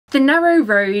The Narrow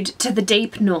Road to the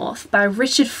Deep North by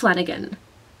Richard Flanagan.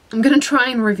 I'm going to try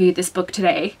and review this book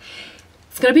today.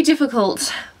 It's going to be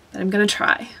difficult, but I'm going to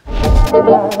try.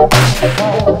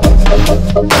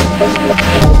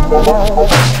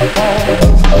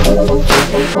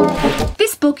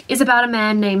 This book is about a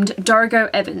man named Dorigo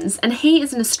Evans, and he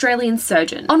is an Australian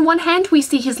surgeon. On one hand, we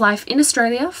see his life in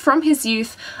Australia from his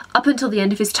youth up until the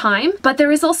end of his time, but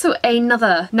there is also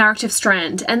another narrative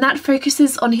strand, and that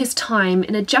focuses on his time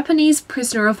in a Japanese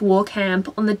prisoner of war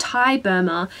camp on the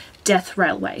Thai-Burma Death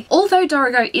Railway. Although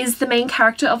Dorigo is the main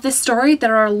character of this story,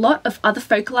 there are a lot of other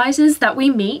focalizers that we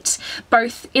meet,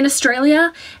 both in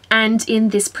Australia and in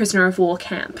this prisoner of war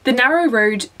camp. The Narrow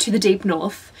Road to the Deep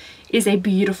North is a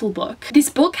beautiful book. This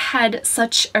book had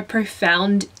such a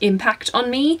profound impact on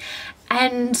me,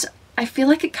 and I feel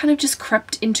like it kind of just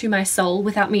crept into my soul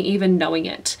without me even knowing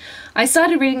it. I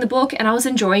started reading the book and I was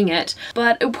enjoying it,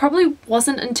 but it probably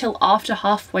wasn't until after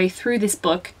halfway through this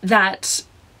book that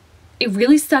it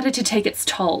really started to take its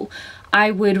toll. I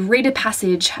would read a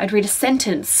passage, I'd read a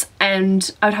sentence,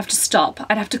 and I would have to stop.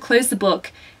 I'd have to close the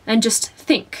book and just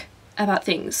think about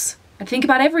things. I'd think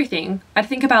about everything. I'd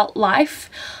think about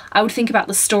life. I would think about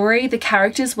the story, the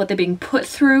characters, what they're being put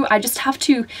through. I just have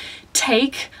to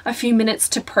take a few minutes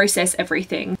to process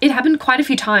everything. It happened quite a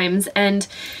few times and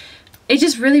it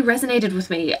just really resonated with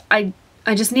me. I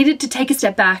just needed to take a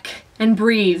step back and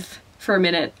breathe for a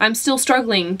minute. I'm still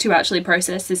struggling to actually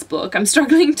process this book. I'm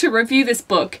struggling to review this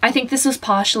book. I think this was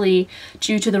partially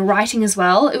due to the writing as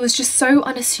well. It was just so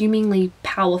unassumingly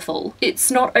powerful.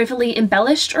 It's not overly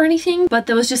embellished or anything, but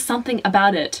there was just something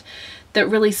about it that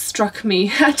really struck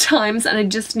me at times, and I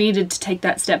just needed to take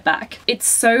that step back. It's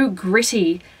so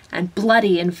gritty and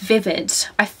bloody and vivid.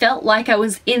 I felt like I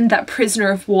was in that prisoner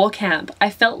of war camp. I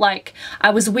felt like I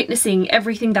was witnessing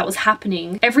everything that was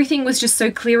happening. Everything was just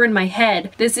so clear in my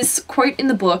head. There's this quote in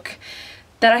the book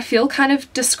that I feel kind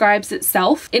of describes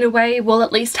itself in a way, well,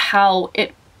 at least how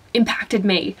it impacted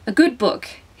me. A good book,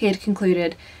 he had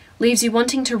concluded, leaves you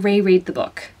wanting to reread the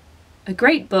book. A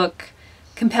great book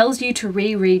compels you to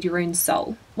reread your own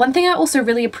soul. One thing I also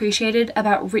really appreciated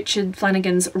about Richard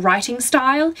Flanagan's writing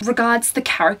style regards the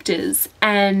characters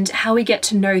and how we get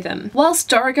to know them. Whilst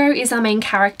Dorigo is our main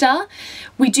character,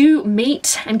 we do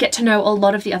meet and get to know a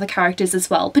lot of the other characters as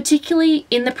well, particularly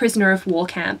in the prisoner of war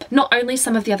camp. Not only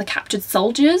some of the other captured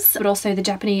soldiers, but also the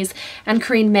Japanese and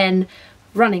Korean men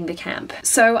running the camp.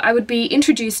 So I would be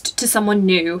introduced to someone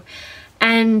new,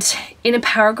 and in a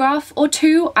paragraph or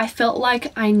two, I felt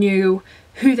like I knew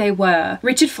who they were.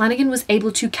 Richard Flanagan was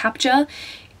able to capture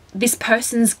this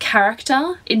person's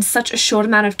character in such a short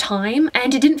amount of time,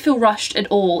 and it didn't feel rushed at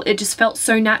all. It just felt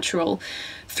so natural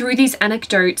through these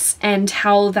anecdotes and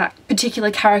how that particular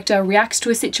character reacts to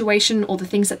a situation or the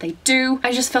things that they do.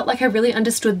 I just felt like I really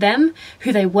understood them,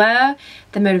 who they were,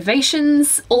 their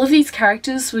motivations. All of these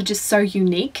characters were just so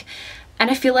unique, and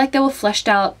I feel like they were fleshed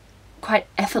out quite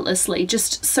effortlessly,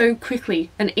 just so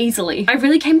quickly and easily. I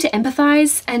really came to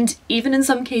empathize and even in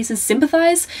some cases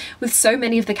sympathize with so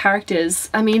many of the characters.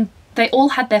 I mean, they all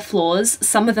had their flaws.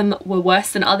 Some of them were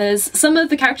worse than others. Some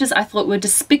of the characters I thought were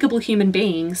despicable human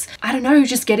beings. I don't know,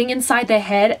 just getting inside their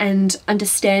head and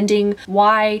understanding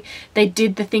why they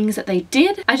did the things that they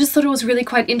did. I just thought it was really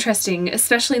quite interesting,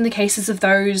 especially in the cases of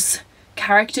those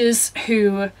characters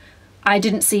who I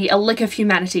didn't see a lick of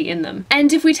humanity in them.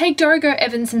 And if we take Dorigo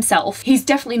Evans himself, he's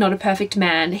definitely not a perfect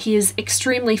man. He is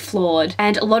extremely flawed,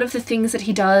 and a lot of the things that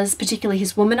he does, particularly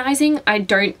his womanizing, I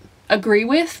don't agree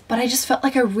with, but I just felt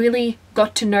like I really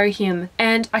got to know him,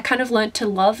 and I kind of learnt to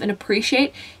love and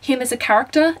appreciate him as a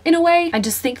character in a way. I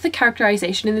just think the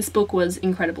characterization in this book was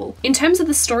incredible. In terms of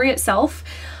the story itself,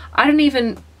 I don't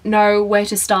even know where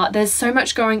to start. There's so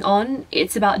much going on.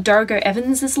 It's about Dorigo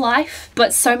Evans's life,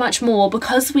 but so much more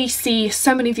because we see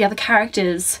so many of the other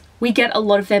characters. We get a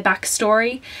lot of their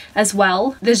backstory as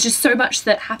well. There's just so much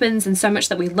that happens and so much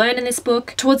that we learn in this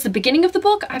book. Towards the beginning of the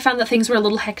book, I found that things were a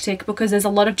little hectic because there's a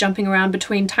lot of jumping around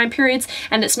between time periods,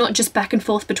 and it's not just back and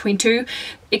forth between two.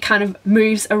 It kind of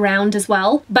moves around as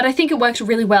well. But I think it worked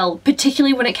really well,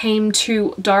 particularly when it came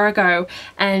to Dorigo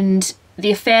and the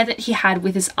affair that he had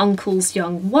with his uncle's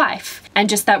young wife, and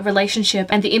just that relationship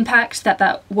and the impact that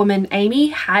that woman Amy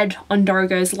had on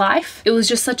Dorigo's life. It was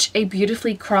just such a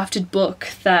beautifully crafted book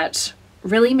that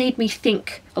really made me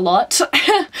think a lot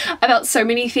about so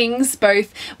many things,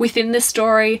 both within the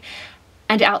story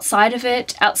and outside of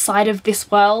it, outside of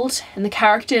this world and the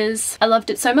characters. I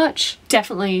loved it so much.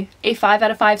 Definitely a 5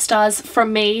 out of 5 stars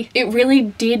from me. It really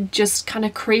did just kind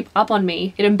of creep up on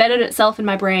me. It embedded itself in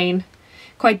my brain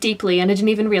quite deeply and I didn't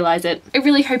even realize it. I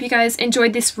really hope you guys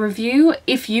enjoyed this review.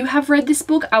 If you have read this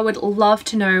book, I would love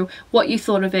to know what you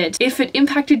thought of it. If it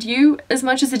impacted you as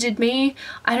much as it did me,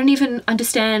 I don't even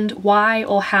understand why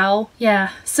or how. Yeah,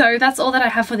 so that's all that I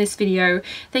have for this video.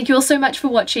 Thank you all so much for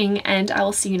watching and I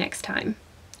will see you next time.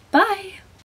 Bye!